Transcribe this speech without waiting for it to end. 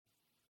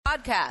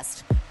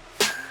Podcast.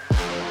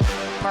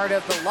 Part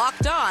of the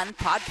Locked On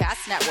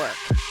Podcast Network.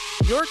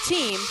 Your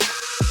team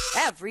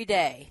every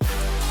day.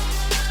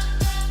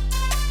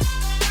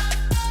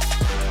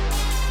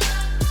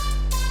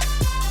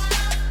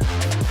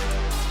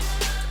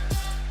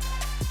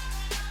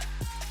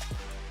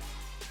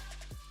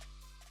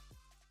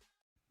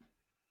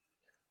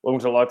 Welcome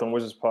to the Locked On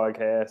Wizards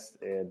podcast,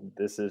 and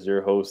this is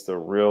your host, the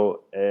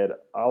real Ed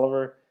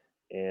Oliver.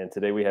 And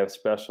today we have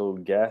special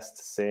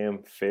guest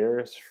Sam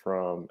Ferris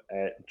from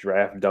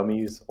 @Draft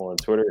Dummies on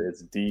Twitter.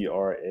 It's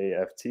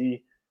DraftDummies.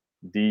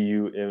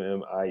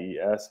 And I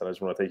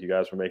just want to thank you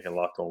guys for making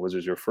Locked On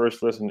Wizards your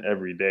first listen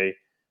every day.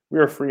 We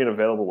are free and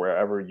available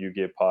wherever you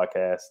get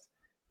podcasts.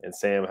 And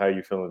Sam, how are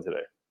you feeling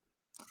today?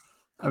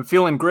 I'm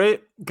feeling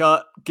great.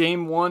 Got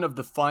game one of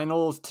the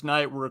finals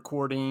tonight. We're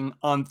recording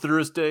on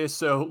Thursday,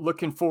 so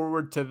looking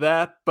forward to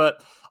that.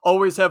 But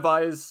always have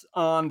eyes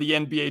on the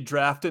NBA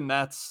draft, and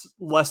that's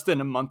less than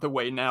a month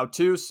away now,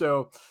 too.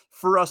 So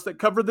for us that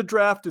cover the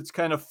draft, it's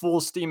kind of full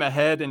steam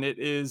ahead, and it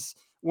is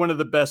one of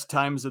the best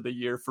times of the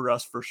year for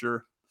us, for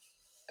sure.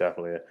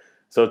 Definitely.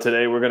 So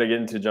today we're going to get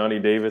into Johnny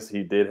Davis.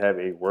 He did have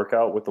a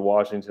workout with the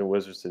Washington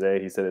Wizards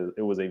today. He said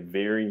it was a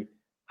very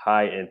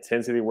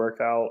high-intensity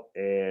workout,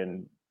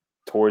 and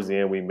towards the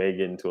end, we may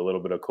get into a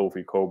little bit of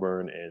Kofi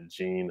Cockburn and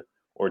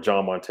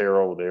John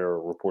Montero. They're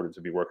reported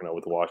to be working out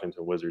with the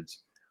Washington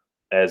Wizards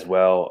as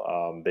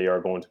well. They are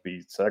going to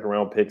be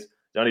second-round picks.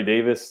 Johnny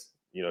Davis,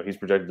 he's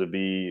projected to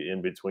be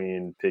in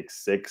between pick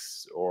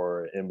 6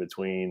 or in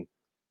between,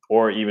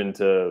 or even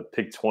to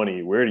pick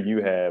 20. Where do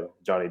you have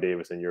Johnny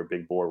Davis in your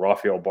big board?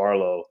 Rafael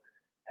Barlow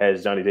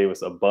has Johnny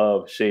Davis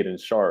above Shaedon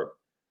Sharpe.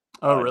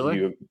 Oh, really?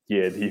 Do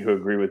you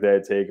agree with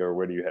that take, or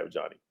where do you have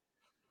Johnny?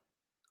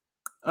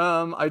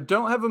 I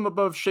don't have him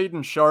above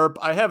Shaedon Sharpe.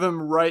 I have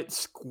him right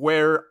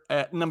square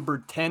at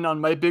number 10 on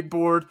my big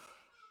board.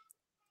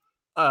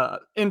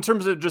 In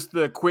terms of just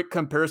the quick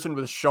comparison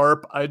with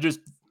Sharpe, I just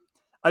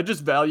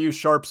value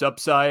Sharpe's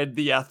upside,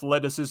 the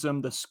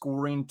athleticism, the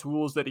scoring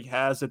tools that he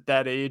has at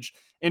that age,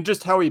 and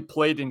just how he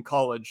played in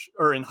college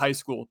or in high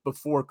school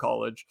before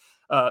college.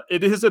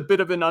 It is a bit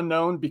of an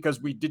unknown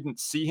because we didn't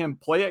see him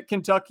play at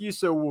Kentucky,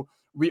 so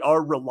we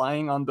are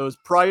relying on those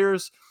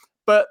priors.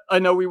 But I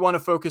know we want to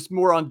focus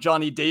more on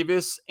Johnny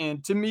Davis,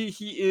 and to me,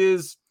 he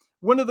is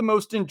one of the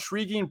most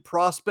intriguing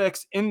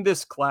prospects in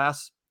this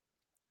class.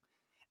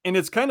 And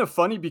it's kind of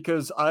funny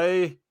because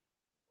I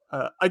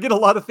get a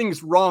lot of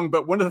things wrong,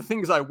 but one of the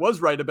things I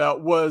was right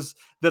about was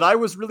that I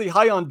was really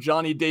high on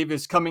Johnny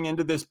Davis coming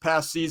into this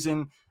past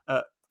season,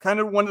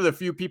 kind of one of the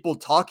few people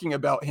talking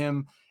about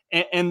him,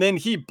 and then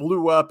he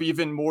blew up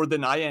even more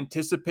than I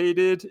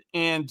anticipated.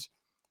 And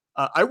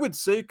I would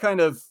say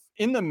kind of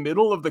in the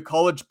middle of the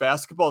college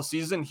basketball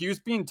season, he was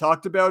being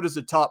talked about as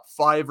a top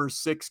 5 or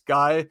 6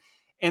 guy.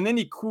 And then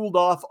he cooled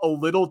off a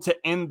little to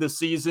end the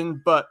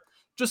season. But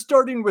just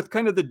starting with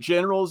kind of the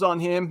generals on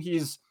him,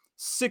 he's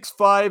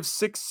 6'5",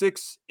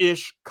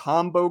 6'6"-ish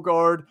combo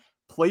guard,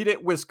 played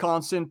at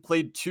Wisconsin,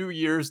 played 2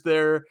 years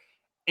there.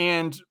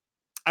 And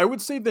I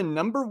would say the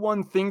number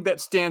one thing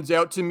that stands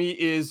out to me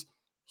is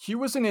he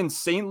was an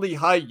insanely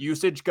high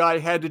usage guy,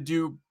 had to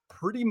do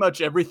pretty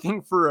much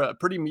everything for a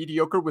pretty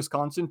mediocre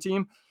Wisconsin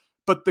team.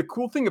 But the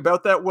cool thing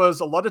about that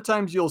was a lot of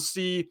times you'll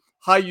see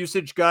high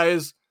usage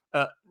guys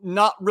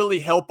not really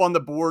help on the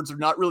boards or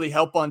not really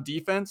help on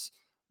defense,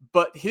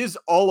 but his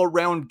all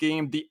around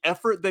game, the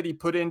effort that he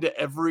put into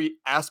every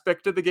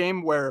aspect of the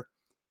game, where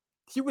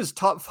he was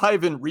top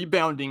 5 in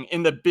rebounding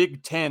in the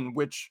Big Ten,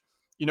 which,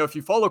 if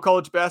you follow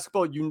college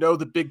basketball,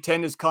 the Big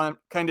Ten is kind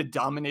of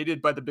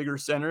dominated by the bigger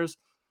centers.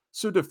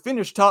 So to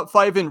finish top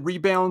 5 in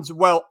rebounds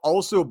while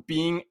also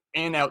being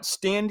an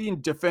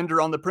outstanding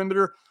defender on the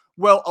perimeter,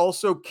 while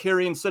also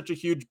carrying such a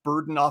huge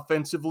burden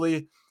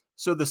offensively.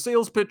 So the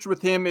sales pitch with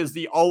him is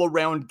the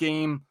all-around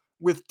game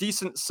with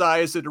decent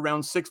size at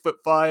around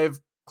 6'5",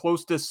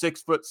 close to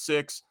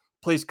 6'6",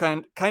 plays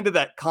kind of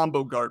that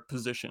combo guard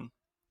position.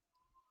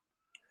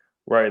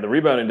 Right, the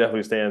rebounding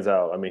definitely stands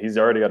out. I mean, he's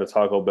already got a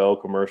Taco Bell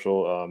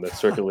commercial that's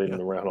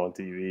circulating around on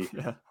TV.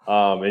 Yeah.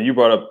 And you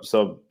brought up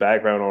some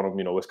background on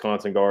him.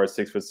 Wisconsin guard,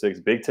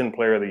 6'6", Big Ten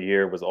Player of the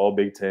Year, was all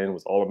Big Ten,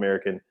 was all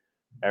American.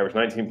 Averaged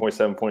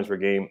 19.7 points per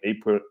game,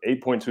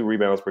 8.2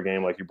 rebounds per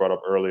game, like you brought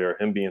up earlier.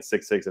 Him being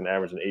 6'6" and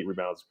averaging 8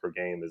 rebounds per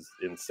game is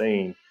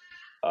insane.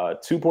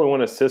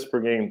 2.1 assists per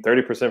game,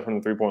 30% from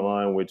the three-point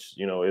line, which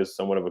is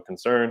somewhat of a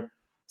concern.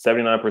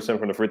 79%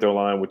 from the free throw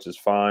line, which is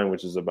fine,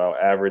 which is about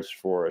average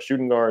for a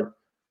shooting guard.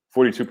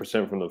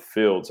 42% from the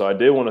field. So I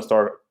want to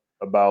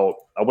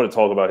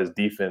talk about his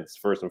defense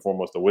first and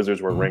foremost. The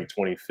Wizards were ranked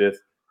 25th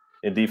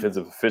in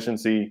defensive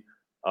efficiency.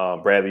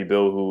 Bradley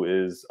Beal, who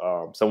is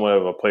somewhat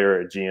of a player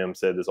at GM,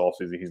 said this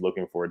offseason he's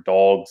looking for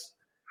dogs.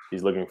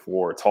 He's looking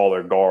for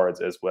taller guards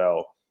as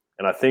well.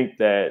 And I think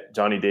that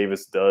Johnny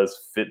Davis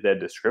does fit that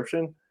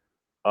description.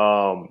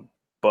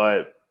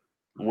 But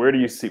where do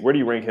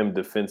you rank him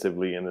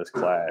defensively in this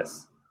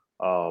class?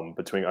 I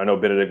know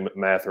Benedict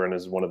Mathurin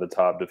is one of the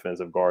top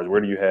defensive guards.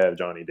 Where do you have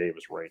Johnny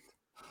Davis ranked?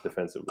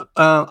 defensively?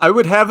 I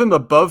would have him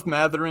above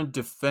Matherin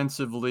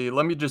defensively.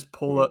 Let me just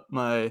pull up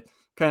my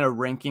kind of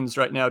rankings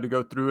right now to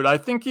go through it. I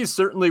think he's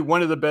certainly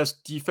one of the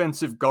best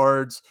defensive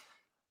guards.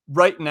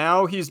 Right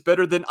now, he's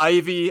better than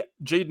Ivey.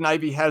 Jaden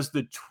Ivey has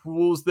the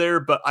tools there,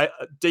 but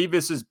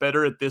Davis is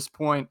better at this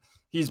point.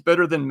 He's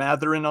better than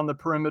Matherin on the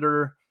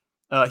perimeter.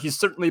 He's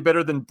certainly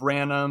better than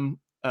Branham.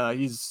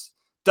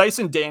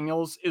 Dyson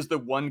Daniels is the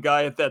one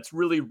guy that's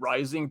really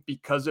rising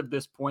because of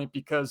this point,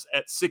 because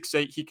at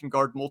 6'8", he can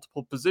guard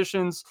multiple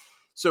positions.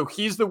 So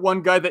he's the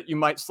one guy that you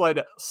might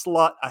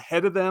slot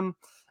ahead of them.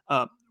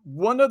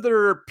 One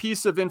other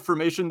piece of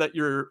information that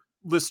your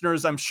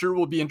listeners, I'm sure,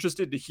 will be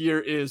interested to hear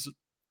is,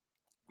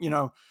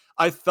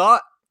 I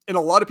thought, and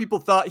a lot of people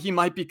thought he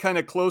might be kind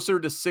of closer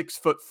to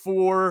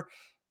 6'4",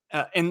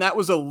 and that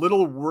was a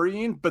little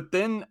worrying. But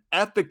then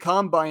at the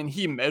combine,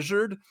 he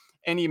measured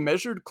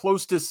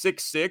close to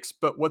 6'6".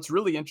 But what's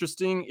really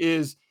interesting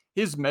is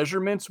his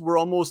measurements were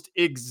almost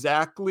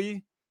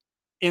exactly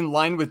in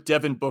line with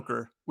Devin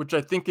Booker, which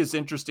I think is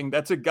interesting.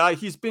 That's a guy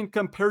he's been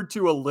compared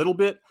to a little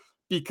bit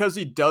because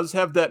he does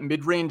have that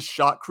mid-range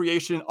shot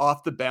creation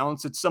off the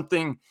bounce. It's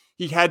something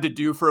he had to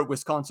do for a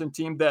Wisconsin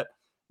team that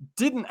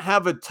didn't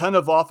have a ton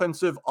of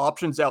offensive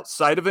options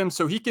outside of him.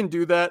 So he can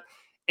do that.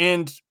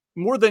 And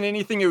more than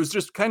anything, it was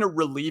just kind of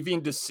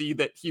relieving to see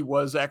that he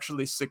was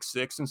actually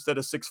 6'6" instead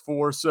of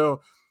 6'4".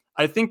 So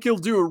I think he'll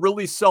do a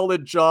really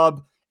solid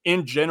job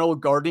in general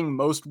guarding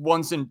most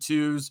ones and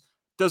twos.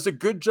 Does a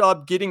good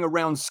job getting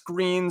around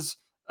screens.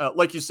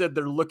 Like you said,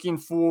 they're looking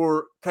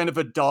for kind of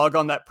a dog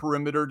on that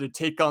perimeter to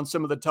take on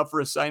some of the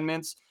tougher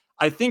assignments.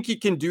 I think he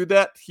can do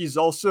that. He's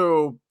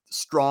also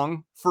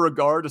strong for a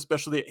guard,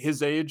 especially at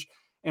his age.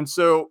 And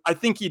so I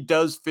think he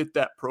does fit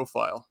that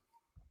profile.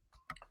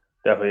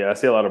 Definitely. I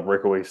see a lot of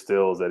breakaway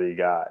steals that he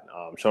got,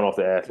 showing off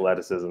the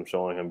athleticism,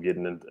 showing him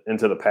getting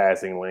into the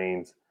passing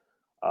lanes.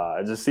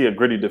 I just see a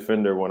gritty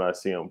defender when I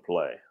see him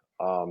play.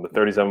 The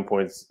 37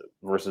 points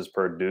versus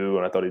Purdue,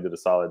 and I thought he did a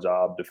solid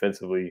job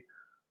defensively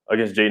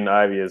against Jaden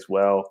Ivey as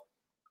well.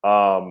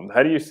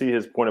 How do you see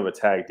his point of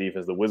attack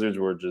defense? The Wizards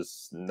were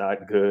just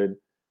not good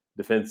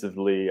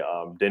defensively.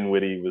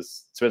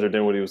 Spencer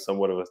Dinwiddie was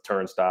somewhat of a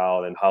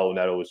turnstile, and Hollow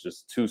Neto was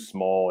just too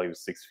small. He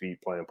was 6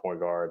 feet playing point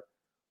guard,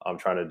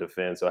 trying to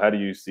defend. So how do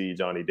you see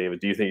Johnny Davis?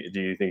 Do you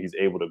think he's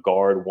able to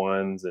guard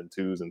ones and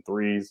twos and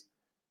threes?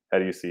 How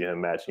do you see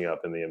him matching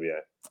up in the NBA?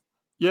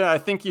 Yeah, I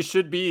think he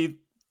should be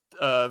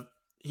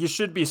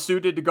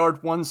suited to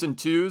guard ones and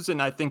twos,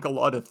 and I think a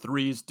lot of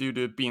threes due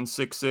to being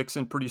 6'6"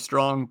 and pretty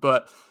strong.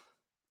 But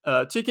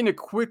taking a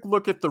quick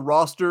look at the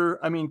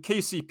roster, I mean,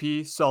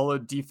 KCP,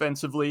 solid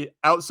defensively.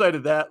 Outside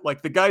of that,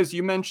 like the guys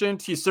you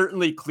mentioned, he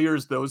certainly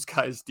clears those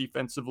guys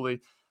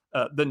defensively.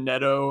 The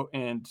Neto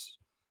and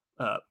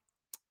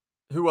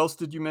who else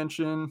did you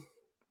mention?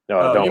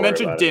 No, don't You worry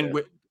mentioned about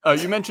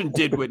it. You mentioned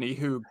Dinwiddie,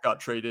 who got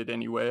traded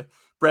anyway.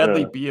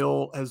 Bradley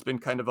Beal has been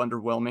kind of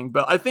underwhelming,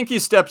 but I think he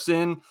steps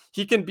in.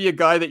 He can be a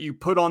guy that you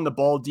put on the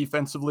ball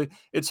defensively.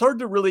 It's hard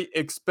to really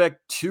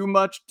expect too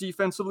much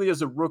defensively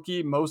as a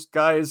rookie. Most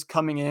guys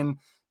coming in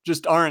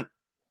just aren't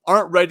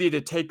ready to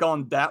take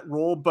on that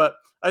role, but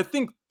I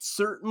think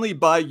certainly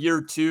by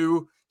year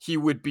 2, he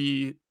would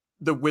be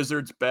the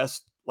Wizards'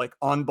 best like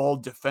on-ball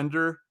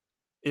defender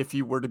if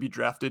he were to be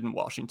drafted in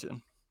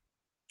Washington.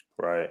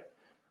 Right.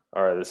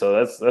 All right,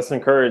 so that's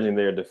encouraging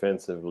there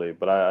defensively,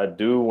 but I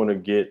do want to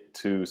get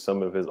to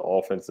some of his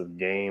offensive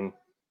game.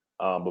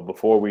 But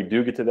before we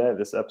do get to that,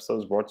 this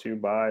episode is brought to you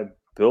by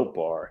Built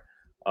Bar.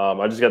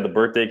 I just got the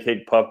birthday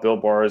cake puff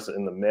Built Bars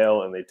in the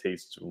mail, and they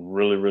taste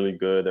really, really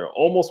good. They're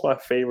almost my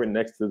favorite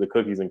next to the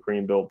cookies and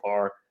cream Built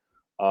Bar.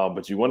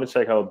 But you want to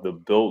check out the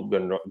Built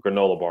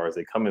granola bars.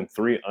 They come in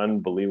 3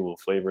 unbelievable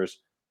flavors: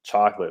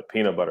 chocolate,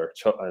 peanut butter,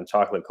 and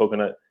chocolate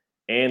coconut,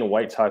 and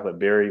white chocolate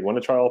berry. Want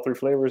to try all 3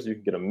 flavors? You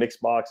can get a mix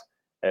box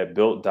at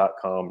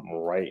built.com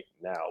right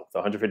now. With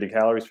 150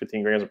 calories,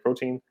 15 grams of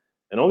protein,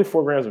 and only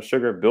 4 grams of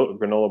sugar, Built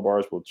granola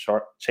bars will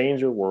change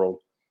your world.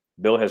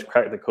 Built has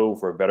cracked the code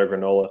for a better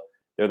granola.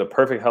 They're the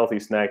perfect healthy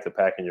snack to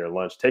pack in your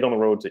lunch, take on the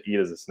road to eat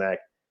as a snack,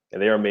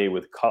 and they are made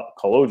with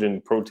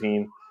collagen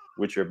protein,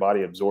 which your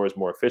body absorbs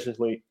more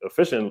efficiently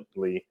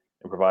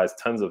and provides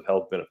tons of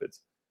health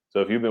benefits.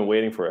 So if you've been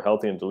waiting for a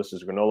healthy and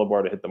delicious granola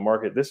bar to hit the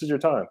market, this is your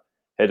time.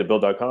 Head to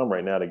Built.com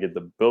right now to get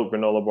the Built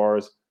granola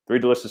bars. 3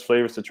 delicious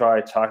flavors to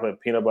try: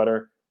 chocolate peanut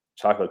butter,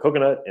 chocolate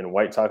coconut, and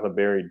white chocolate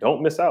berry.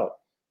 Don't miss out.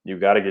 You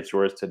got to get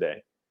yours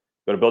today.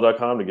 Go to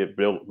Built.com to get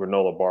Built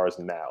granola bars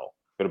now.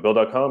 Go to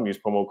Built.com, use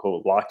promo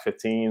code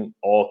LOCK15,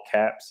 all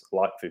caps,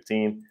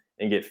 LOCK15,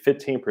 and get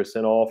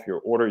 15% off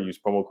your order. Use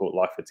promo code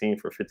LOCK15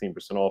 for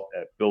 15% off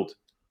at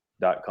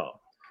Built.com.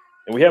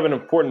 And we have an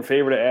important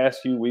favor to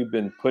ask you. We've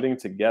been putting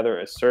together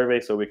a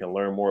survey so we can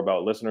learn more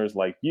about listeners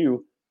like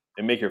you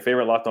and make your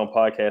favorite Locked On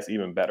podcast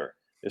even better.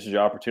 This is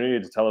your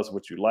opportunity to tell us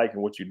what you like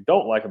and what you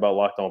don't like about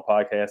Locked On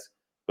Podcasts.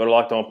 Go to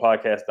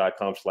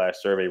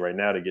lockedonpodcast.com/survey right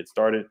now to get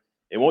started.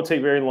 It won't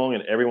take very long,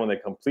 and everyone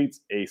that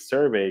completes a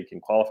survey can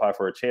qualify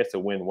for a chance to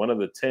win one of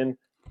the 10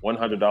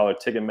 $100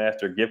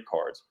 Ticketmaster gift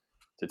cards.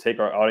 To take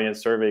our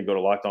audience survey, go to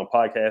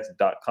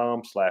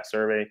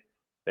lockedonpodcast.com/survey.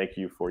 Thank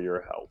you for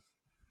your help.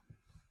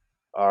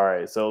 All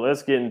right, so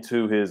let's get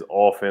into his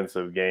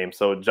offensive game.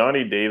 So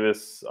Johnny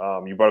Davis,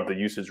 you brought up the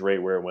usage rate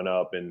where it went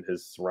up, and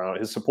his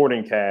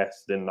supporting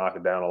cast didn't knock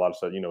it down. A lot of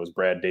stuff, it was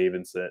Brad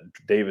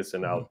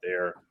Davison out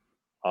there.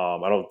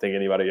 I don't think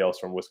anybody else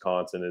from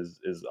Wisconsin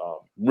is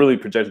really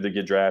projected to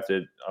get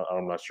drafted.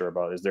 I'm not sure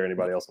about. Is there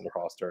anybody else on the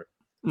roster?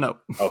 No.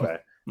 Okay.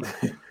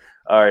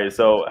 All right.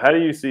 So, how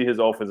do you see his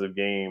offensive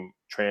game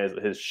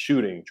his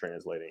shooting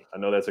translating? I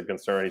know that's a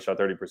concern. He shot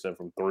 30%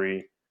 from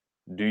three.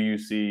 Do you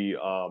see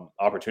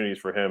opportunities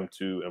for him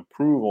to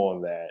improve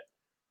on that,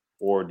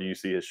 or do you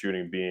see his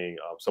shooting being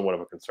somewhat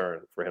of a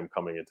concern for him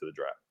coming into the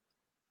draft?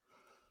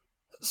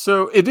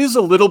 So it is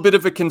a little bit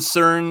of a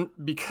concern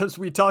because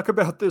we talk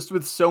about this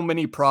with so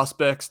many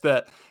prospects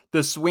that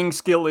the swing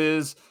skill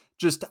is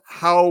just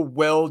how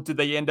well do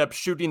they end up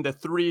shooting the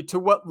three? To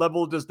what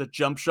level does the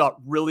jump shot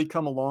really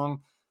come along?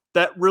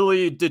 That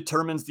really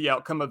determines the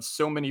outcome of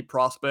so many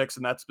prospects,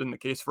 and that's been the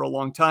case for a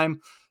long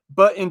time.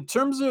 But in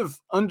terms of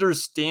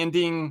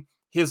understanding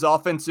his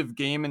offensive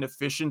game and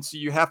efficiency,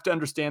 you have to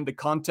understand the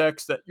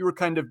context that you were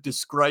kind of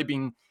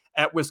describing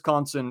at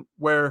Wisconsin,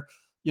 where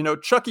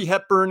Chucky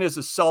Hepburn is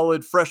a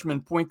solid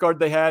freshman point guard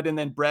they had, and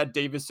then Brad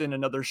Davison,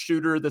 another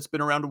shooter that's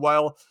been around a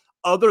while.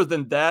 Other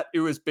than that,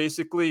 it was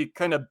basically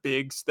kind of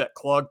bigs that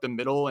clogged the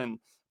middle and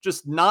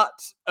just not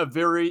a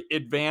very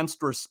advanced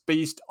or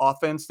spaced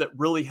offense that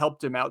really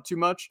helped him out too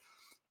much.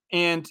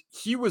 And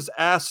he was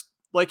asked,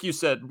 like you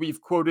said, we've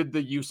quoted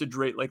the usage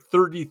rate, like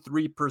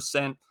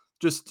 33%,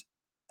 just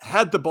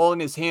had the ball in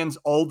his hands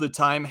all the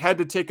time, had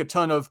to take a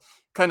ton of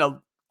kind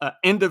of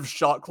end of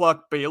shot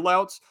clock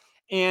bailouts.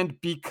 And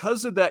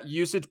because of that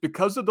usage,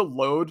 because of the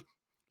load,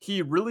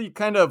 he really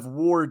kind of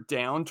wore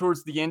down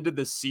towards the end of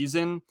the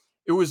season.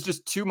 It was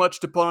just too much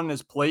to put on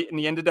his plate, and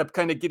he ended up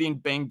kind of getting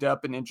banged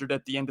up and injured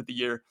at the end of the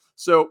year.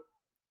 So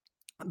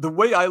the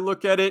way I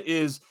look at it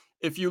is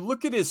if you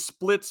look at his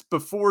splits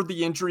before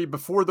the injury,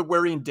 before the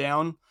wearing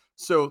down,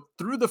 so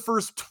through the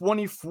first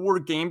 24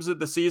 games of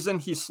the season,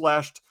 he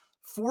slashed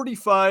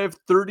 45,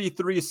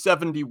 33,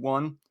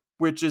 71,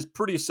 which is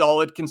pretty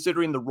solid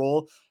considering the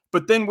role.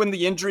 But then when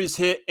the injuries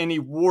hit and he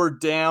wore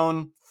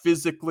down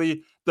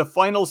physically, the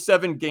final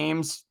 7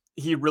 games,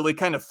 he really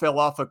kind of fell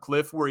off a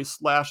cliff where he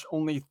slashed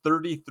only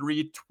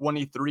 33,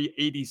 23,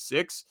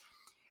 86.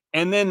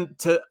 And then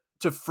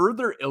to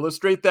further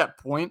illustrate that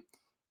point,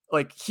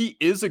 like he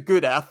is a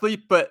good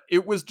athlete, but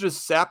it was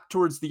just sapped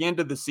towards the end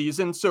of the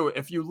season. So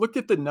if you look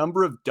at the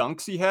number of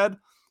dunks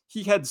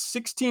he had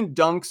 16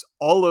 dunks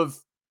all of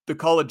the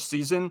college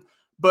season,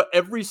 but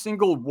every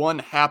single one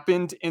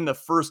happened in the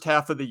first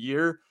half of the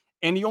year.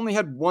 And he only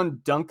had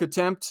 1 dunk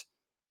attempt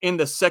in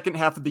the second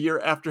half of the year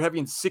after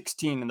having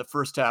 16 in the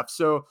first half.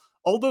 So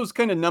all those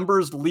kind of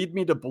numbers lead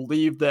me to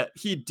believe that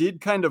he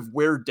did kind of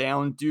wear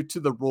down due to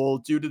the role,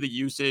 due to the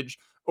usage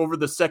over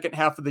the second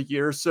half of the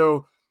year.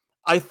 So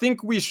I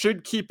think we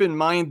should keep in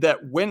mind that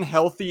when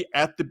healthy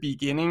at the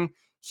beginning,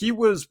 he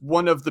was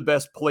one of the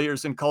best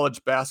players in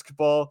college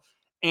basketball.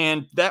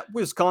 And that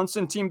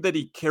Wisconsin team that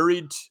he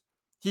carried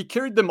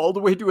them all the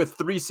way to a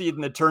 3 seed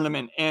in the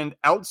tournament. And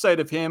outside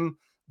of him,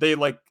 they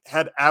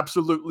had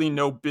absolutely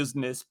no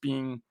business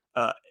being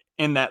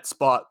in that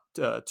spot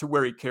to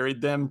where he carried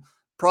them.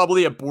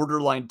 Probably a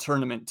borderline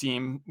tournament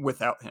team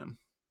without him.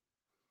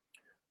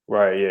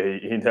 Right. Yeah.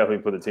 He definitely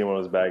put the team on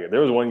his back.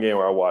 There was one game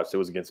where I watched, it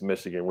was against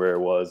Michigan, where it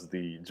was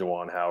the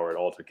Juwan Howard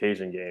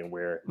altercation game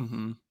where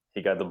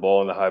he got the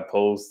ball in the high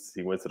post.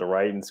 He went to the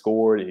right and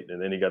scored.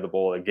 And then he got the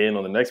ball again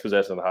on the next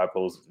possession of the high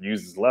post,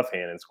 used his left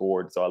hand and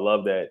scored. So I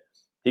love that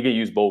he can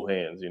use both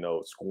hands,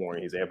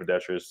 scoring. He's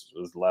ambidextrous,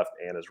 his left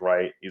and his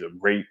right. He's a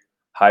great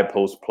high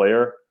post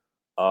player.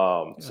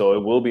 So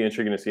it will be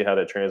intriguing to see how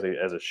that translates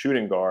as a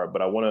shooting guard.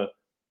 But I want to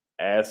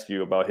ask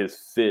you about his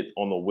fit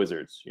on the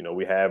Wizards.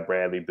 We have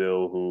Bradley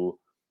Beal, who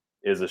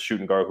is a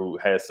shooting guard who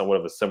has somewhat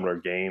of a similar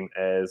game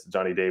as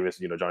Johnny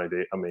Davis.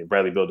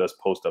 Bradley Beal does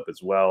post up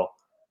as well.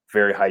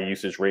 Very high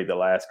usage rate the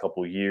last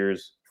couple of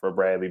years for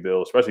Bradley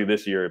Beal, especially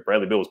this year.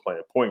 Bradley Beal was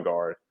playing point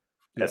guard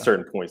at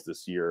certain points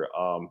this year.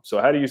 So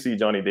how do you see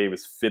Johnny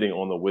Davis fitting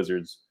on the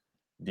Wizards?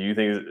 Do you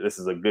think this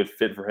is a good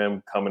fit for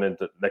him coming in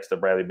next to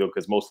Bradley Beal?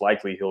 Because most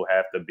likely he'll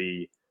have to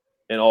be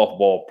an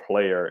off-ball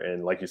player.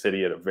 And like you said,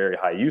 he had a very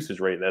high usage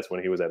rate, and that's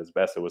when he was at his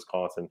best at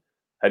Wisconsin.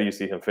 How do you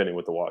see him fitting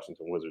with the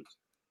Washington Wizards?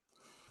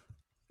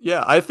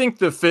 Yeah, I think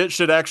the fit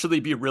should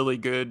actually be really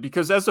good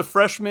because as a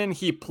freshman,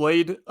 he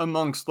played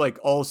amongst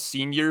all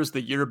seniors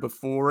the year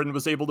before and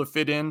was able to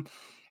fit in.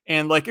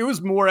 And it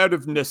was more out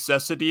of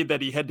necessity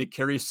that he had to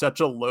carry such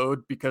a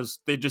load because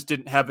they just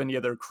didn't have any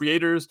other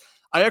creators.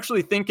 I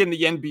actually think in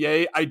the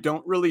NBA, I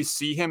don't really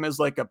see him as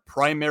a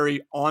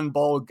primary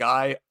on-ball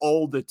guy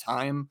all the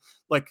time.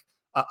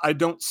 I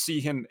don't see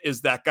him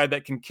as that guy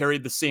that can carry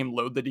the same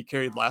load that he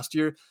carried last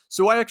year.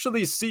 So I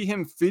actually see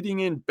him fitting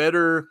in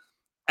better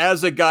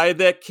as a guy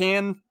that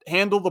can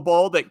handle the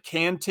ball, that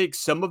can take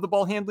some of the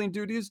ball handling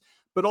duties,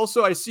 but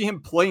also I see him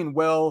playing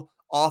well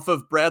off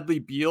of Bradley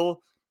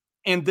Beal.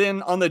 And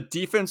then on the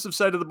defensive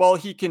side of the ball,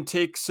 he can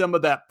take some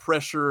of that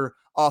pressure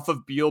off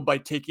of Beal by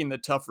taking the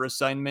tougher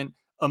assignment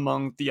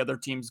among the other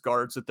team's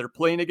guards that they're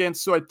playing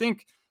against. So I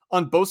think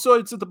on both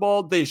sides of the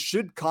ball, they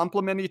should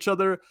complement each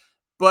other.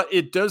 But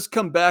it does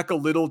come back a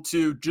little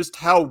to just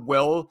how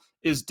well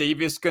is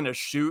Davis going to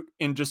shoot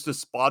in just a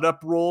spot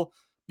up role.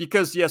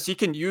 Because, yes, he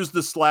can use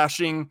the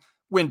slashing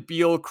when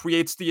Beal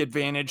creates the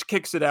advantage,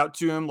 kicks it out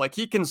to him. Like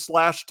he can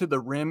slash to the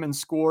rim and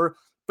score.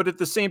 But at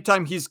the same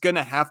time, he's going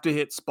to have to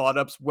hit spot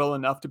ups well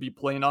enough to be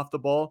playing off the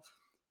ball.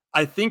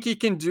 I think he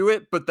can do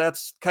it, but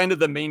that's kind of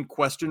the main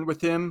question with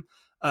him.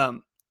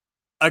 Um,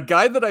 a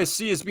guy that I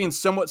see as being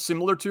somewhat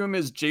similar to him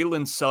is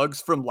Jalen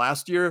Suggs from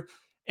last year.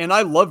 And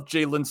I love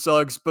Jalen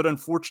Suggs, but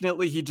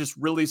unfortunately, he just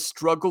really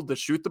struggled to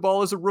shoot the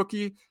ball as a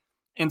rookie.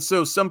 And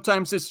so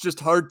sometimes it's just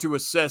hard to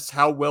assess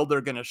how well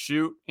they're going to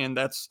shoot. And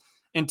that's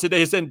in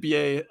today's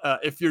NBA.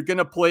 If you're going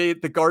to play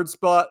the guard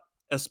spot,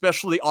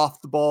 especially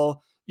off the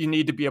ball, you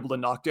need to be able to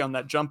knock down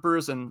that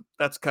jumpers. And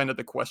that's kind of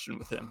the question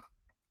with him.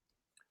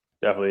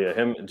 Definitely.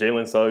 Yeah.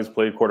 Jalen Suggs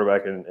played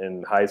quarterback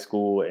in high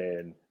school,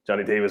 and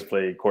Johnny Davis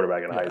played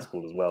quarterback in high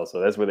school as well. So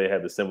that's where they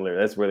have the similar.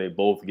 That's where they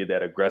both get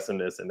that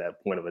aggressiveness and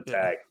that point of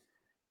attack,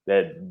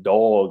 that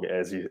dog,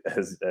 as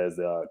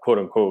quote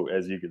unquote,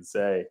 as you could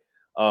say.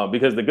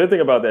 Because the good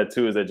thing about that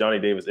too is that Johnny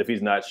Davis, if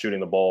he's not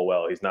shooting the ball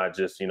well, he's not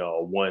just a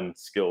one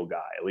skill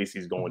guy. At least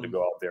he's going to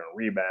go out there and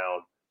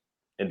rebound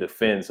and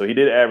defend. So he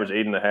did average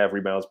 8.5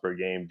 rebounds per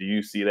game. Do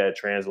you see that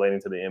translating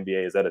to the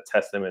NBA? Is that a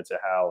testament to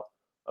how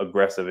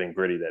aggressive and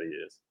gritty that he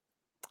is?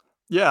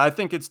 Yeah, I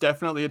think it's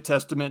definitely a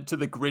testament to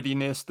the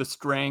grittiness, the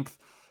strength,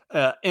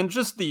 and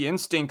just the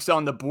instincts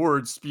on the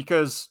boards,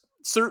 because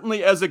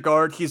certainly as a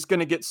guard, he's going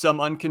to get some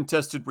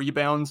uncontested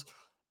rebounds.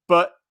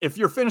 But if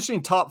you're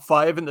finishing top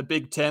 5 in the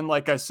Big Ten,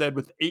 like I said,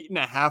 with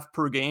 8.5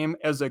 per game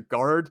as a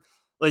guard,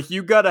 like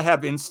you got to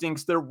have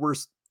instincts. There were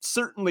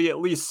certainly at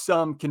least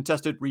some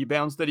contested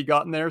rebounds that he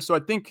got in there. So I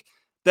think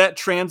that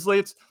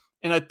translates.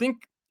 And I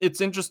think it's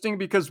interesting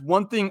because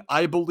one thing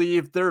I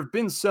believe, there have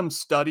been some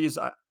studies,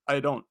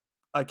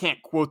 I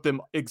can't quote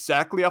them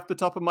exactly off the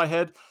top of my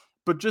head,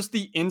 but just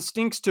the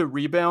instincts to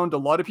rebound. A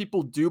lot of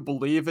people do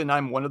believe, and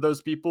I'm one of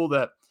those people,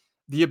 that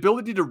the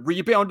ability to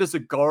rebound as a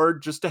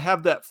guard, just to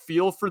have that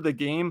feel for the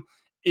game,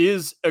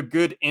 is a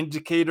good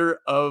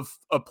indicator of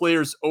a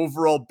player's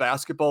overall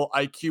basketball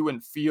IQ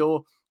and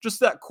feel.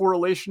 Just that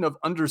correlation of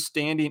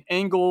understanding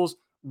angles,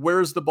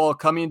 where's the ball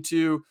coming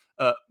to,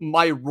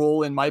 my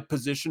role and my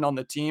position on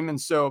the team. And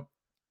so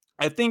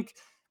I think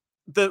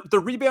the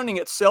rebounding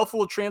itself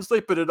will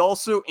translate, but it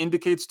also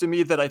indicates to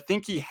me that I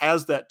think he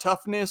has that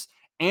toughness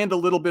and a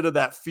little bit of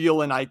that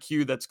feel and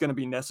IQ that's going to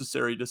be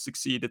necessary to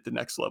succeed at the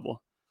next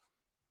level.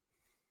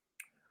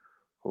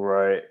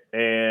 Right.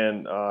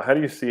 And how do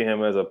you see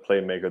him as a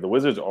playmaker? The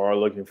Wizards are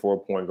looking for a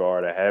point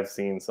guard. I have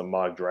seen some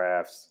mock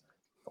drafts,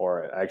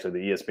 or actually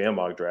the ESPN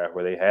mock draft,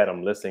 where they had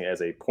him listing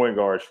as a point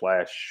guard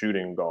 /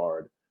 shooting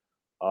guard.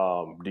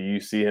 Do you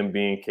see him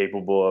being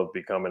capable of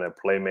becoming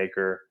a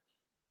playmaker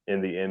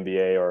in the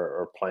NBA,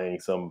 or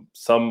playing some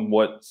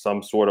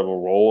sort of a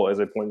role as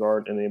a point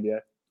guard in the NBA?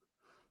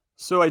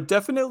 So I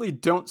definitely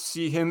don't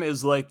see him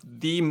as like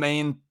the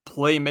main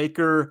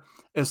playmaker,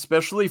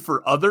 especially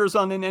for others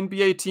on an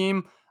NBA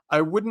team.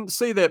 I wouldn't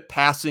say that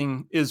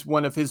passing is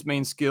one of his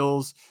main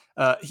skills.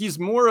 He's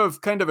more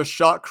of kind of a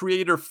shot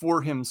creator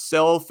for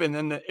himself. And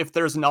then if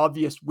there's an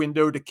obvious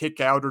window to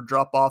kick out or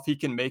drop off, he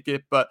can make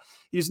it. But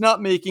he's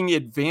not making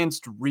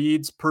advanced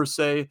reads per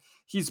se.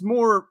 He is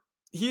more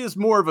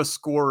of a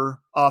scorer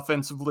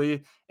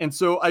offensively. And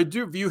so I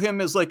do view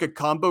him as like a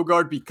combo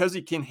guard because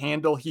he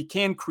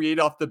can create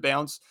off the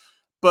bounce,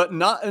 but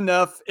not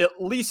enough, at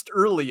least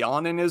early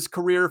on in his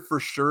career for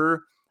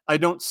sure. I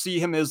don't see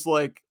him as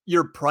like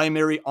your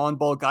primary on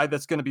ball guy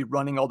that's going to be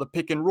running all the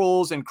pick and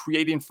rolls and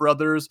creating for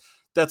others.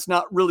 That's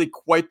not really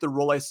quite the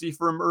role I see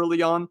for him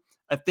early on.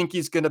 I think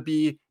he's going to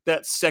be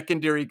that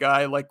secondary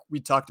guy, like we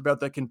talked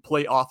about, that can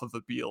play off of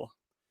a Beal.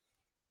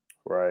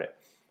 Right.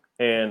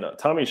 And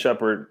Tommy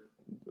Shepard,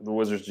 the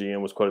Wizards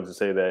GM, was quoted to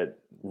say that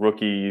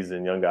rookies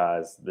and young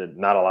guys, that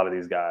not a lot of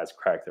these guys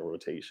crack the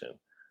rotation.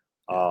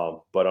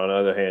 But on the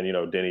other hand,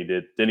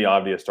 Denny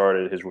Avdia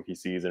started his rookie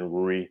season.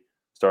 Rui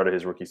started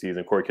his rookie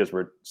season. Corey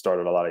Kispert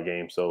started a lot of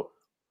games. So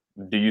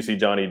do you see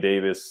Johnny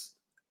Davis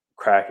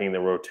cracking the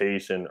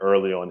rotation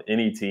early on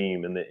any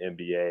team in the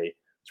NBA,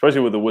 especially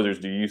with the Wizards?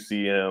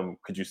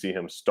 Could you see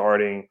him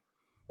starting,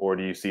 or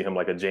do you see him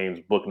like a James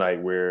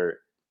Bouknight, where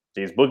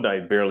James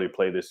Bouknight barely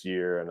played this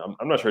year? And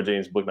I'm not sure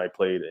James Bouknight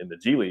played in the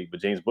G League, but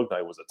James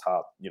Bouknight was a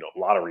top,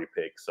 lottery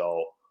pick.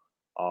 So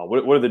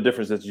what are the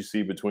differences you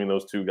see between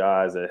those two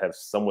guys that have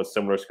somewhat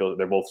similar skills?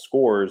 They're both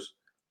scorers.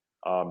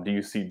 Do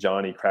you see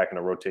Johnny cracking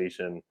a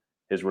rotation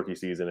his rookie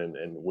season,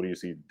 and what do you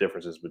see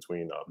differences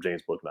between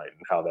James Bouknight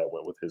and how that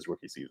went with his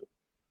rookie season?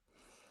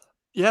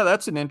 Yeah,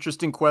 that's an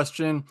interesting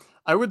question.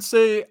 I would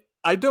say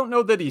I don't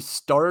know that he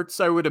starts.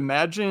 I would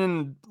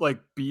imagine like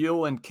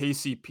Beal and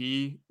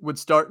KCP would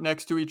start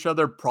next to each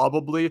other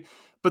probably.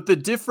 But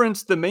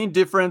the main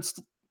difference,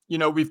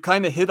 we've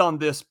kind of hit on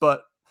this,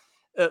 but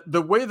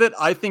The way that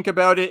I think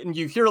about it, and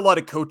you hear a lot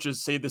of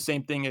coaches say the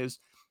same thing, is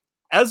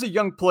as a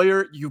young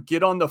player, you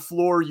get on the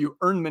floor, you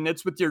earn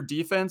minutes with your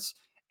defense,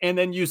 and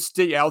then you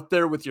stay out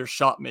there with your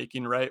shot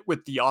making, right?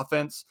 With the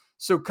offense.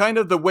 So, kind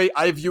of the way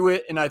I view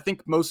it, and I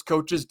think most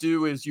coaches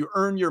do, is you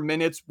earn your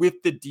minutes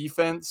with the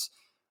defense.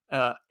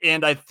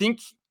 And I think,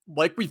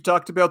 like we've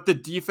talked about, the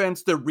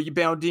defense, the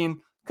rebounding,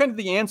 kind of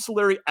the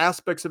ancillary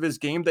aspects of his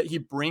game that he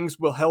brings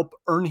will help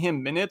earn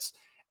him minutes.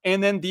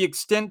 And then the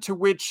extent to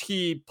which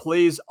he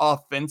plays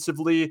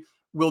offensively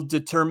will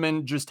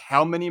determine just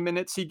how many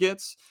minutes he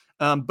gets.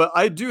 But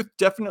I do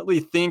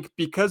definitely think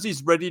because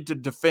he's ready to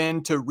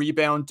defend, to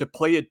rebound, to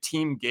play a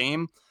team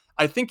game,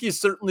 I think he's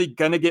certainly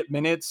going to get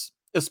minutes,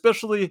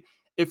 especially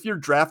if you're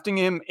drafting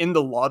him in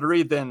the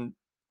lottery, then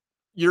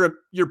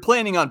you're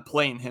planning on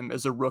playing him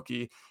as a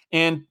rookie.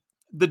 And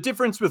the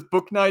difference with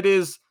Bouknight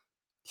is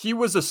he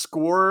was a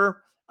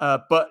scorer,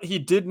 but he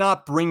did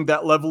not bring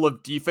that level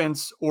of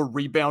defense or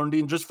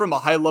rebounding just from a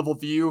high level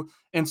view.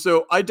 And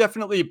so I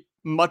definitely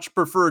much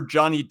prefer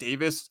Johnny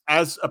Davis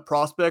as a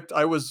prospect.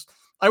 I was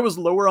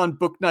lower on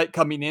Bouknight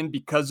coming in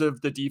because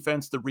of the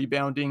defense, the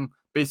rebounding,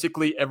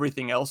 basically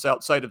everything else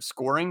outside of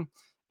scoring.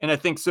 And I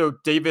think so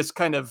Davis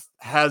kind of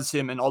has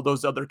him in all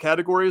those other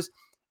categories,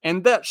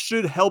 and that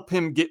should help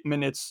him get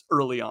minutes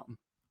early on.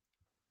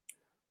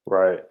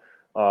 Right.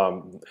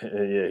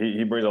 Yeah,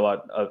 he brings a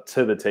lot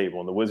to the table,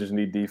 and the Wizards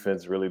need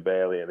defense really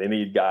badly, and they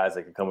need guys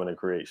that can come in and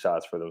create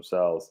shots for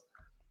themselves.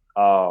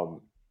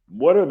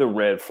 What are the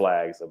red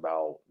flags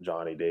about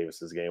Johnny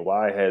Davis's game?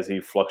 Why has he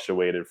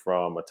fluctuated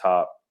from a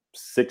top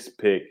 6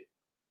 pick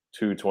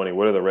to 20?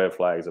 What are the red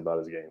flags about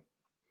his game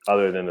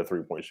other than the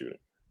 3-point shooting?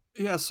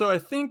 Yeah, so I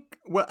think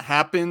what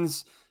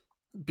happens,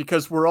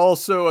 because we're all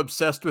so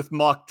obsessed with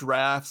mock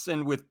drafts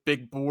and with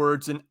big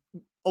boards, and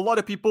a lot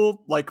of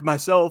people like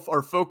myself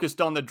are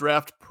focused on the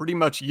draft pretty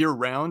much year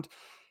round.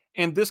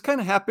 And this kind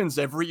of happens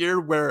every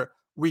year where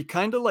we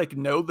kind of like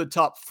know the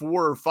top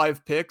 4 or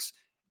 5 picks.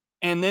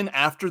 And then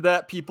after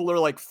that, people are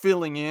like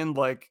filling in,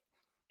 like,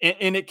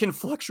 and it can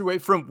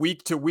fluctuate from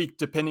week to week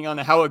depending on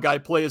how a guy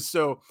plays.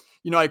 So,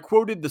 I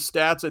quoted the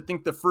stats. I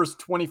think the first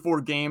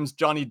 24 games,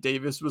 Johnny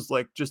Davis was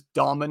like just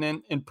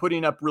dominant and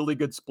putting up really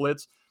good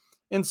splits.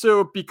 And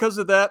so, because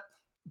of that,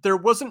 there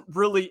wasn't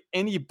really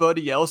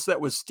anybody else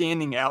that was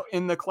standing out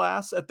in the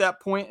class at that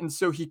point. And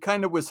so he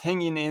kind of was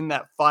hanging in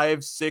that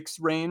 5, 6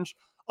 range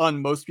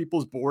on most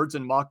people's boards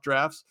and mock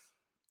drafts.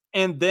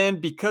 And then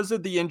because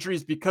of the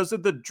injuries, because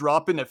of the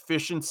drop in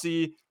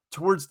efficiency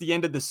towards the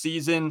end of the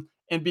season,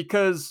 and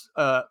because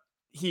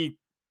he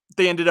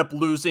they ended up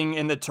losing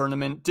in the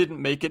tournament,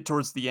 didn't make it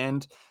towards the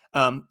end,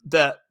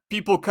 that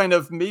people kind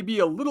of maybe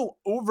a little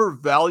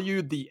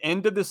overvalued the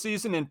end of the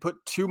season and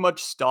put too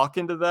much stock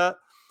into that.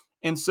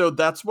 And so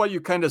that's why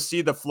you kind of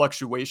see the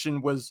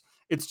fluctuation was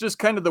it's just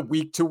kind of the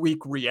week to week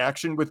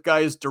reaction with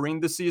guys during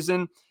the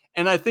season.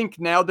 And I think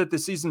now that the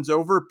season's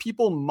over,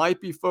 people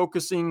might be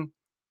focusing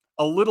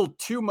a little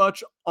too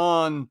much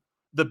on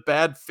the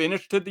bad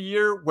finish to the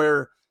year,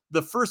 where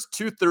the first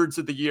 2/3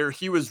 of the year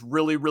he was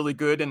really, really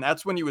good. And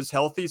that's when he was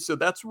healthy. So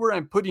that's where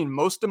I'm putting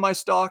most of my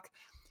stock.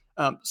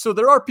 So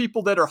there are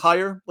people that are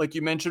higher, like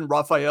you mentioned,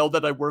 Raphael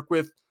that I work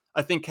with,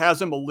 I think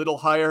has him a little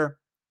higher.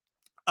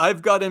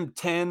 I've got him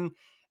 10.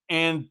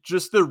 And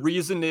just the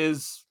reason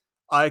is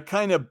I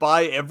kind of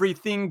buy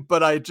everything,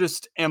 but I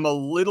just am a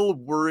little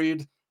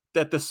worried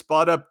that the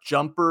spot up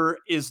jumper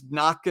is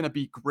not going to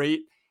be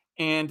great.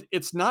 And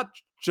it's not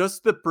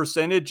just the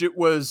percentage, it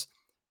was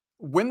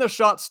when the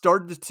shot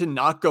started to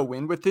not go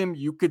in with him,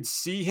 you could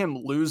see him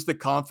lose the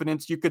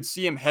confidence. You could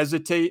see him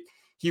hesitate.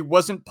 He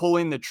wasn't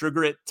pulling the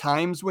trigger at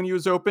times when he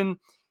was open.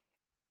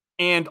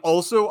 And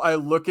also, I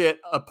look at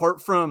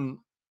apart from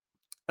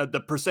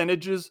the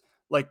percentages,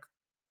 like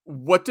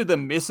what do the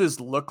misses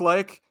look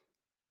like?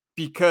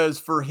 Because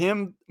for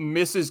him,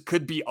 misses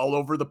could be all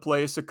over the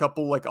place, a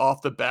couple like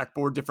off the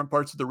backboard, different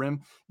parts of the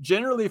rim.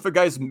 Generally, if a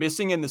guy's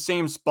missing in the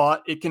same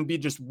spot, it can be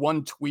just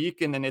one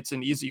tweak and then it's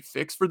an easy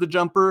fix for the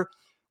jumper.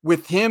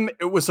 With him,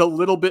 it was a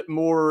little bit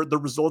more, the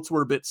results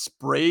were a bit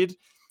sprayed.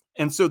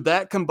 And so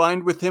that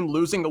combined with him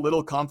losing a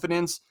little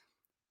confidence,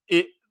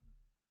 it,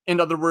 in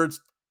other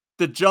words,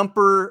 the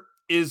jumper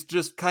is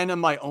just kind of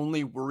my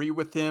only worry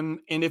with him.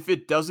 And if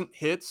it doesn't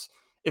hit,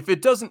 if he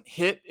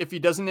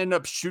doesn't end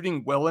up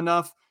shooting well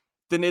enough,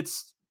 then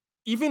it's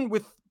even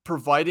with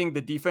providing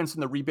the defense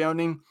and the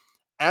rebounding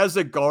as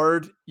a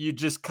guard, you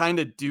just kind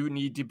of do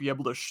need to be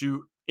able to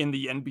shoot in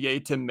the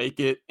NBA to make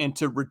it and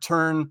to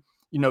return,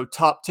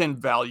 top 10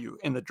 value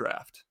in the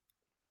draft.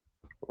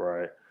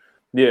 Right.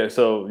 Yeah,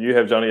 so you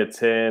have Johnny at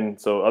 10.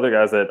 So other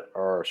guys that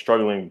are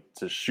struggling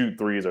to shoot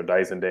threes are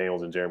Dyson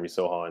Daniels and Jeremy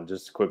Sohan.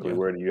 Just quickly, Yeah.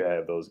 where do you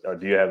have those? Or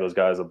do you have those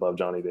guys above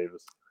Johnny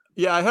Davis?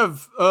 Yeah, I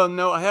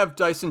have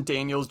Dyson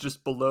Daniels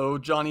just below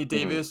Johnny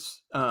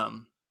Davis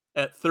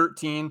at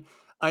 13.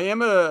 I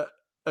am a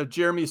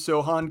Jeremy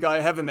Sohan guy. I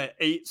have him at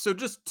 8, so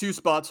just 2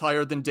 spots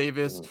higher than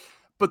Davis. Mhm.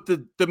 But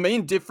the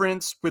main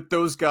difference with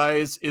those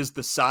guys is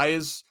the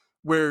size,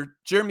 where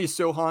Jeremy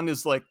Sohan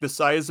is like the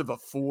size of a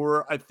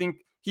 4. I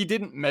think he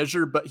didn't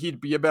measure, but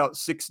he'd be about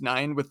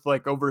 6'9" with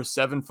like over a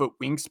 7-foot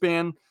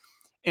wingspan.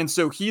 And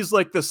so he's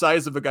like the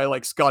size of a guy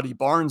like Scotty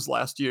Barnes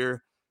last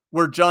year,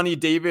 where Johnny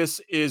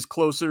Davis is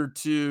closer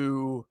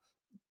to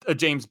a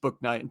James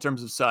Bouknight in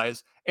terms of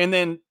size. And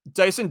then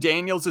Dyson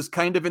Daniels is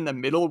kind of in the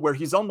middle where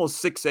he's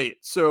almost 6'8".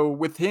 So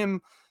with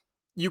him,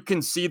 you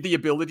can see the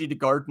ability to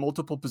guard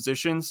multiple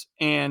positions.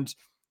 And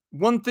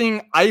one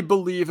thing I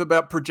believe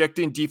about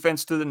projecting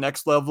defense to the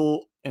next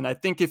level, and I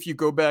think if you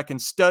go back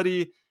and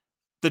study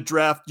the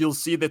draft, you'll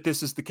see that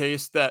this is the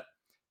case, that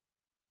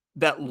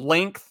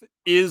length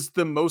is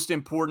the most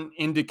important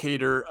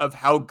indicator of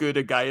how good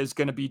a guy is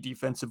going to be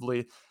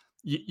defensively.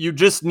 You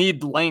just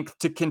need length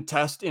to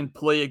contest and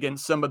play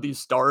against some of these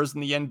stars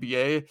in the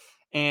NBA.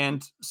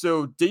 And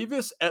so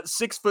Davis at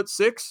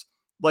 6'6",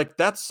 like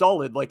that's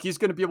solid. Like he's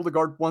going to be able to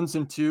guard ones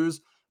and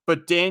twos,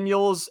 but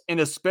Daniels and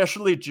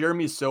especially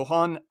Jeremy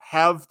Sohan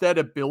have that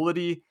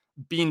ability,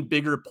 being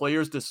bigger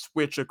players, to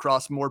switch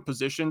across more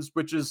positions,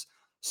 which is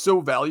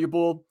so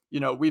valuable. You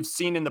know, we've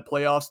seen in the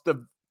playoffs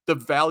the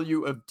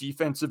value of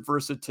defensive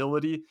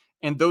versatility,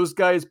 and those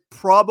guys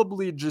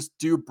probably just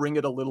do bring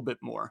it a little bit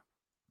more.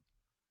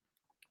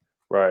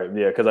 Right.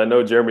 Yeah. Because I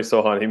know Jeremy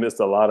Sohan, he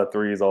missed a lot of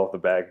threes off the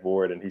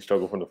backboard and he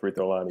struggled from the free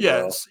throw line as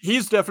well. Yes,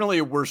 he's definitely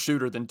a worse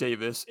shooter than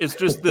Davis. It's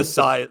just the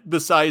size. The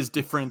size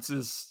difference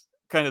is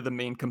kind of the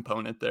main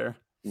component there.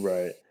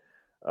 Right.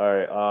 All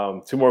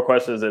right. 2 more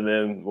questions and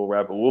then we'll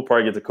wrap it. We'll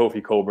probably get to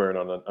Kofi Cockburn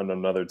on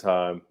another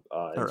time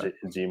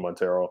and Gene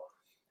Montero.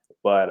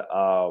 But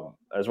I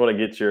just want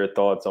to get your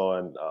thoughts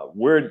on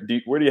where do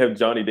you have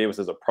Johnny Davis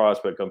as a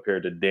prospect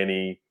compared to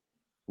Denny,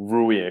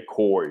 Rui, and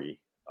Corey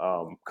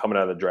coming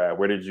out of the draft?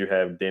 Where did you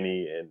have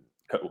Denny and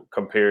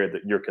compare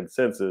your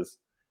consensus?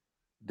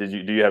 Do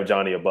you have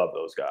Johnny above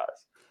those guys?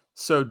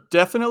 So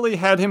definitely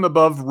had him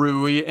above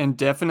Rui and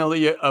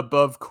definitely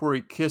above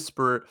Corey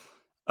Kispert,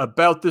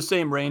 about the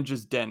same range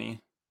as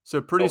Denny.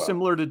 So pretty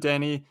similar to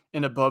Denny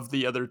and above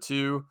the other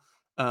two.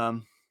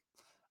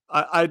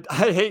 I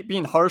hate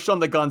being harsh on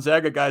the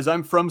Gonzaga guys.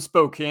 I'm from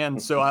Spokane,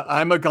 so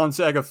I'm a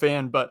Gonzaga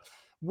fan, but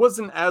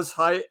wasn't as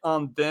high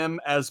on them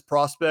as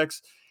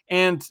prospects.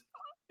 And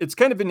it's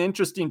kind of an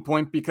interesting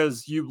point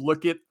because you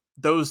look at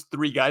those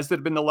 3 guys that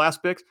have been the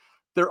last picks,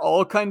 they're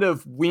all kind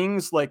of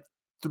wings, like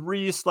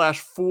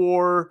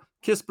 3/4.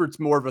 Kispert's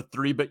more of a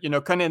 3, but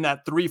kind of in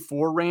that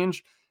 3-4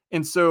 range.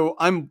 And so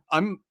I'm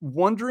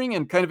wondering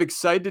and kind of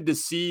excited to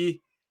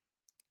see,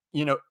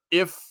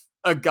 if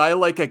a guy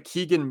like a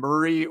Keegan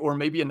Murray or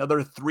maybe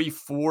another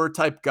 3-4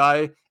 type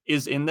guy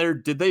is in there.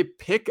 Did they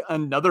pick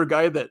another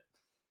guy that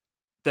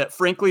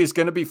frankly is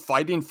going to be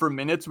fighting for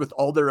minutes with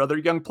all their other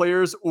young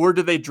players, or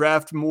do they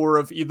draft more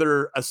of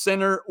either a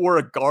center or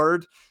a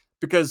guard?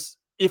 Because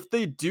if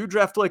they do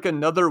draft like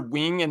another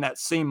wing in that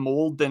same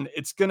mold, then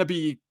it's going to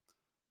be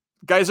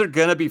guys are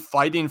going to be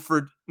fighting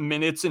for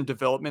minutes and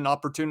development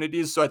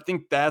opportunities. So I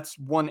think that's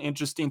one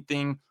interesting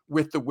thing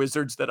with the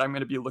Wizards that I'm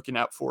going to be looking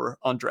out for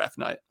on draft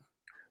night.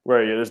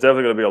 Right. Yeah, there's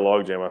definitely going to be a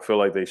logjam. I feel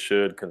like they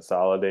should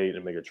consolidate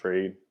and make a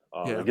trade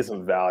and get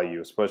some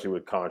value, especially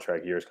with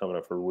contract years coming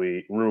up for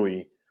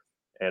Rui.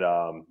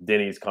 And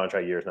Denny's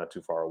contract year is not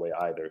too far away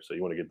either. So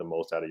you want to get the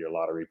most out of your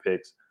lottery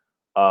picks.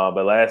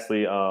 But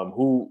lastly,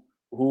 who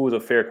was a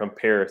fair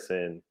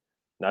comparison?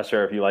 Not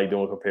sure if you like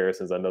doing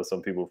comparisons. I know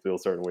some people feel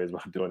certain ways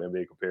about doing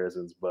NBA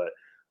comparisons, but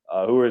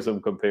who are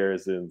some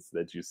comparisons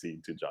that you see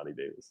to Johnny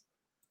Davis?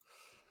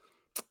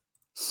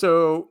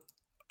 So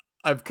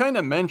I've kind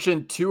of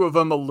mentioned 2 of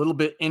them a little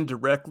bit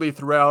indirectly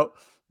throughout.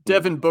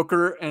 Devin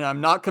Booker, and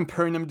I'm not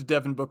comparing him to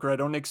Devin Booker. I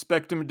don't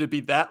expect him to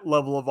be that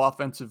level of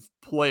offensive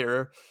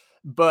player.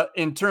 But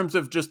in terms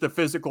of just the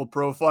physical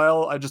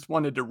profile, I just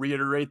wanted to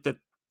reiterate that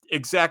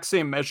exact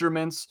same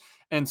measurements.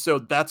 And so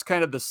that's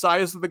kind of the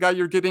size of the guy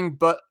you're getting.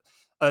 But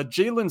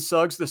Jalen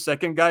Suggs, the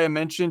second guy I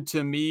mentioned,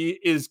 to me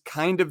is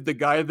kind of the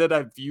guy that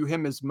I view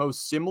him as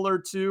most similar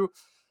to.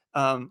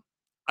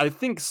 I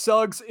think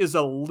Suggs is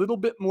a little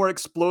bit more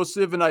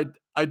explosive, and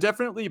I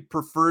definitely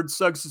preferred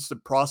Suggs as a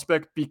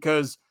prospect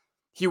because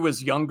he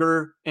was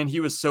younger and he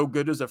was so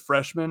good as a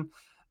freshman.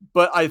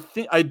 But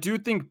I do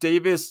think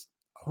Davis,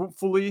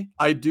 hopefully,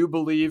 I do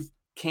believe,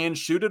 can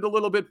shoot it a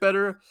little bit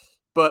better.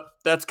 But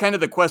that's kind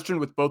of the question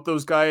with both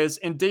those guys.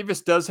 And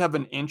Davis does have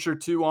an inch or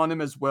 2 on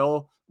him as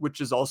well, which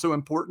is also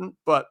important.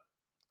 But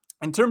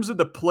in terms of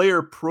the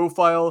player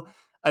profile,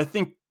 I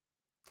think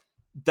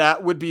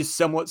that would be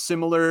somewhat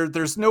similar.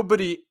 There's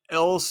nobody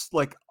else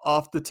like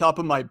off the top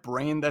of my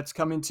brain that's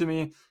coming to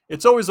me.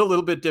 It's always a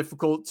little bit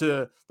difficult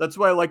that's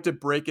why I like to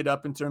break it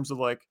up in terms of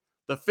like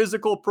the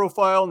physical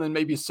profile and then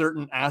maybe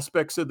certain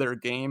aspects of their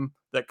game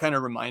that kind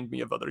of remind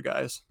me of other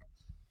guys.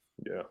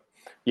 Yeah.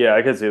 Yeah,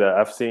 I can see that.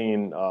 I've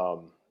seen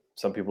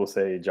some people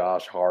say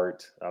Josh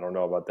Hart. I don't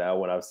know about that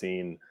one. I've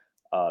seen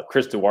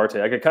Chris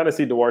Duarte. I could kind of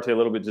see Duarte a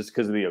little bit just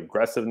because of the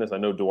aggressiveness. I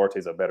know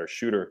Duarte's a better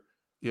shooter,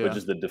 but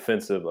just the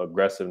defensive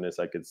aggressiveness,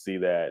 I could see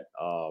that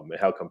and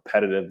how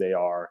competitive they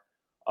are.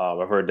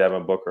 I've heard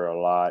Devin Booker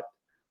a lot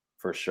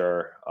for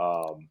sure.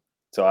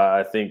 So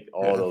I think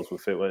all those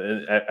would fit.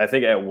 And I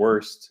think at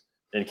worst,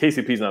 and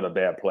KCP's not a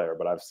bad player,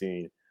 but I've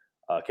seen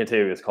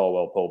Kentavious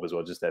Caldwell-Pope as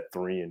well, just that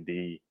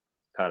 3-and-D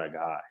kind of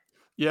guy.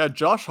 Yeah,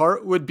 Josh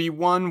Hart would be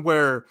one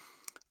where,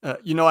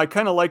 I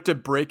kind of like to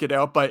break it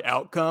out by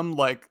outcome.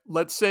 Like,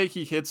 let's say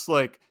he hits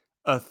like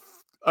a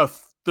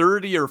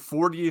 30 or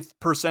 40th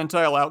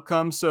percentile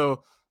outcome.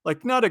 So,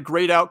 like, not a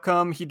great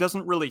outcome. He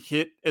doesn't really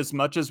hit as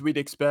much as we'd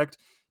expect.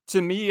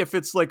 To me, if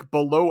it's like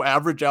below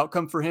average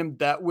outcome for him,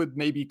 that would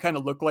maybe kind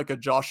of look like a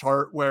Josh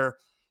Hart where,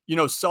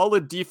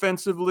 solid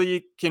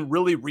defensively, can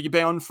really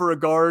rebound for a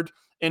guard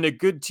and a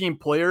good team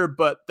player.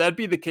 But that'd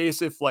be the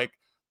case if like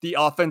the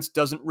offense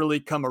doesn't really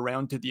come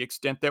around to the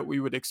extent that we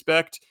would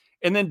expect.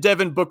 And then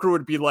Devin Booker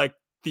would be like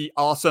the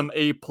awesome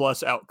A+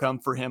 outcome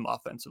for him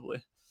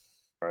offensively.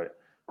 Right.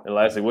 And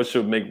lastly, what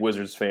should make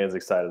Wizards fans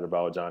excited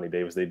about Johnny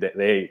Davis?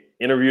 They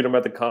interviewed him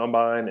at the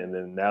Combine, and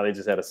then now they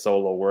just had a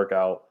solo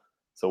workout.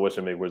 So what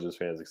should make Wizards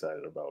fans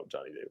excited about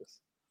Johnny Davis?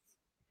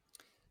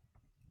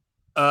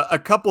 A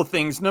couple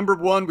things. Number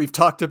one, we've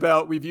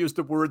used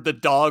the word the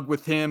dog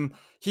with him.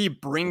 He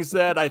brings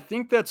that. I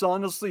think that's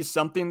honestly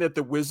something that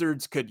the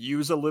Wizards could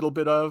use a little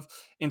bit of.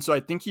 And so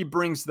I think he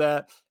brings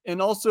that. And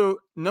also,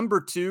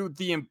 number two,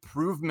 the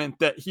improvement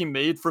that he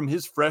made from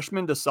his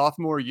freshman to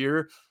sophomore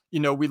year.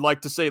 We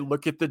like to say,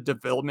 look at the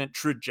development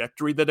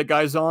trajectory that a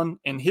guy's on,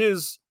 and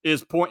his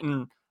is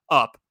pointing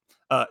up.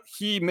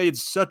 He made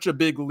such a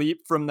big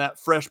leap from that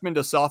freshman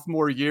to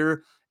sophomore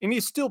year, and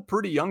he's still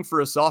pretty young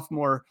for a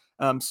sophomore.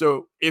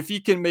 So if he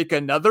can make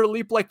another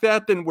leap like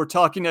that, then we're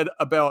talking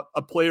about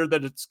a player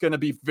that it's going to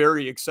be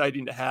very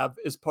exciting to have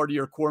as part of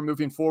your core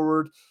moving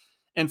forward.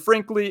 And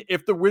frankly,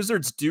 if the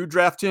Wizards do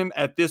draft him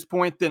at this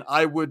point, then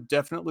I would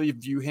definitely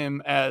view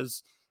him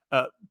as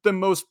the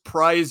most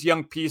prized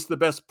young piece, the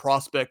best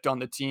prospect on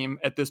the team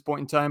at this point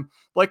in time.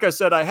 Like I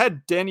said, I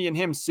had Denny and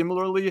him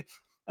similarly,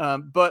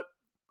 but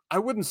I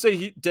wouldn't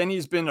say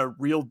Denny's been a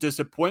real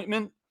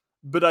disappointment.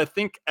 But I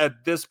think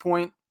at this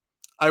point,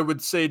 I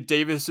would say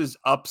Davis's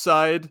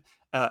upside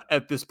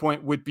at this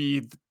point would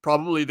be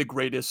probably the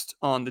greatest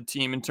on the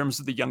team in terms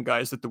of the young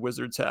guys that the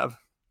Wizards have.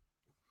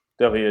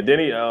 Definitely. Yeah.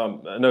 Denny,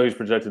 I know he's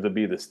projected to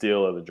be the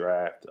steal of the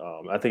draft.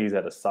 I think he's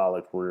had a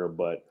solid career,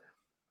 but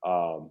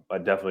I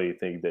definitely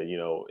think that,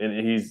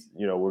 and he's,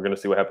 we're going to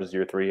see what happens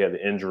year 3. He had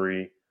the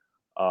injury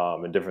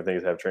and different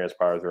things have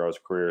transpired throughout his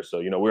career. So,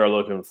 we are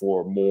looking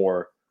for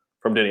more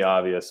from Denny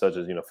Avdia, such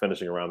as,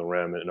 finishing around the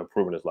rim and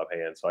improving his left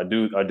hand. So I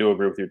do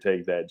agree with your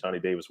take that Johnny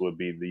Davis would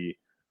be the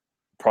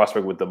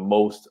prospect with the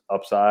most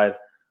upside.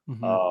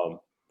 Mm-hmm.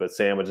 But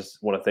Sam, I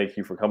just want to thank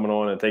you for coming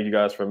on, and thank you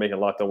guys for making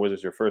Locked On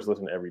Wizards your first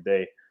listen every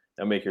day.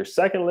 Now make your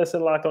second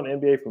listen Locked On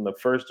NBA from the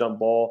first jump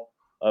ball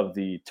of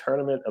the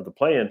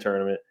play-in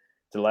tournament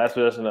to the last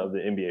possession of the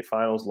NBA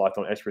Finals. Locked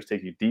On experts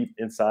take you deep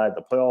inside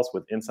the playoffs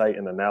with insight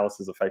and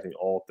analysis affecting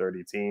all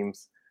 30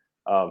 teams.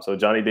 So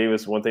Johnny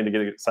Davis, one thing to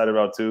get excited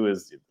about too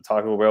is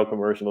Taco Bell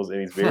commercials,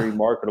 and he's very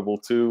marketable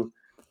too.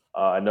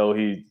 I know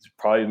he's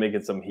probably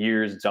making some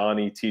 "Here's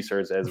Johnny"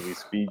 T-shirts as we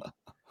speak.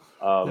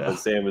 But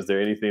Sam, is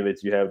there anything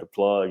that you have to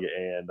plug,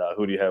 and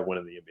who do you have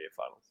winning the NBA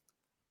Finals?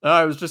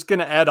 I was just going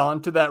to add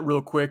on to that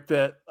real quick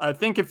that I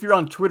think if you're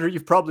on Twitter,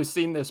 you've probably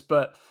seen this,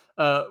 but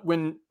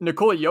when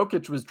Nikola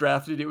Jokic was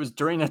drafted, it was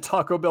during a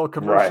Taco Bell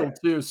commercial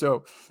too.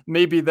 So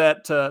maybe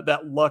that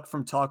luck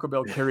from Taco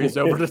Bell carries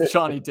over to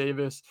Johnny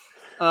Davis.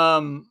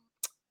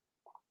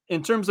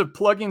 In terms of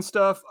plugging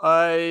stuff,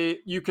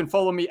 you can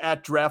follow me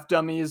at Draft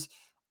Dummies.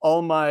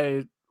 All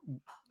my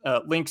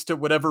links to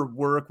whatever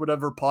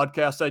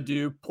podcast I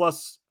do.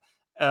 Plus,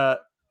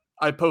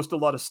 I post a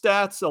lot of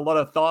stats, a lot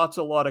of thoughts,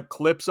 a lot of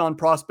clips on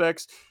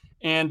prospects.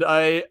 And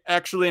I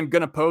actually am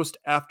going to post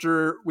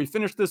after we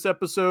finish this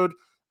episode.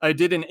 I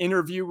did an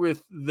interview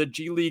with the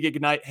G League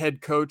Ignite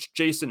head coach,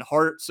 Jason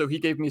Hart. So he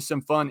gave me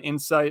some fun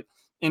insight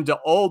into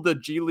all the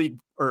G League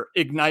or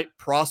Ignite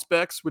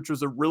prospects, which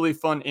was a really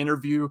fun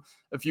interview.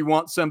 If you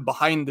want some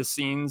behind the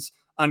scenes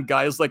on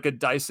guys like a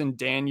Dyson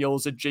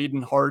Daniels, a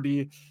Jaden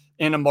Hardy,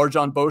 and a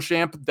Marjon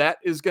Beauchamp, that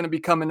is going to be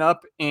coming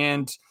up.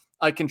 And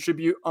I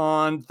contribute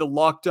on the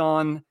Locked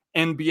On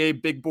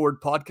NBA Big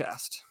Board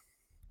podcast.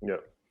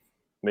 Yep.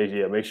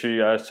 Make sure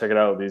you guys check it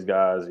out. These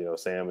guys,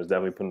 Sam is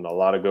definitely putting a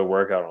lot of good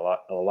work out,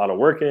 a lot of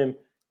work in,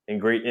 and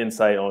great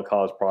insight on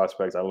college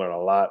prospects. I learned a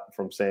lot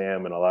from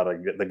Sam and a lot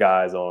of the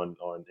guys on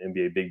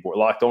NBA Big Board,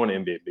 Locked On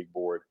NBA Big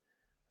Board.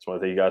 Just want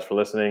to thank you guys for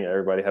listening.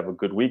 Everybody have a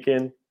good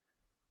weekend.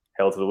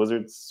 Hail to the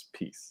Wizards.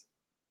 Peace.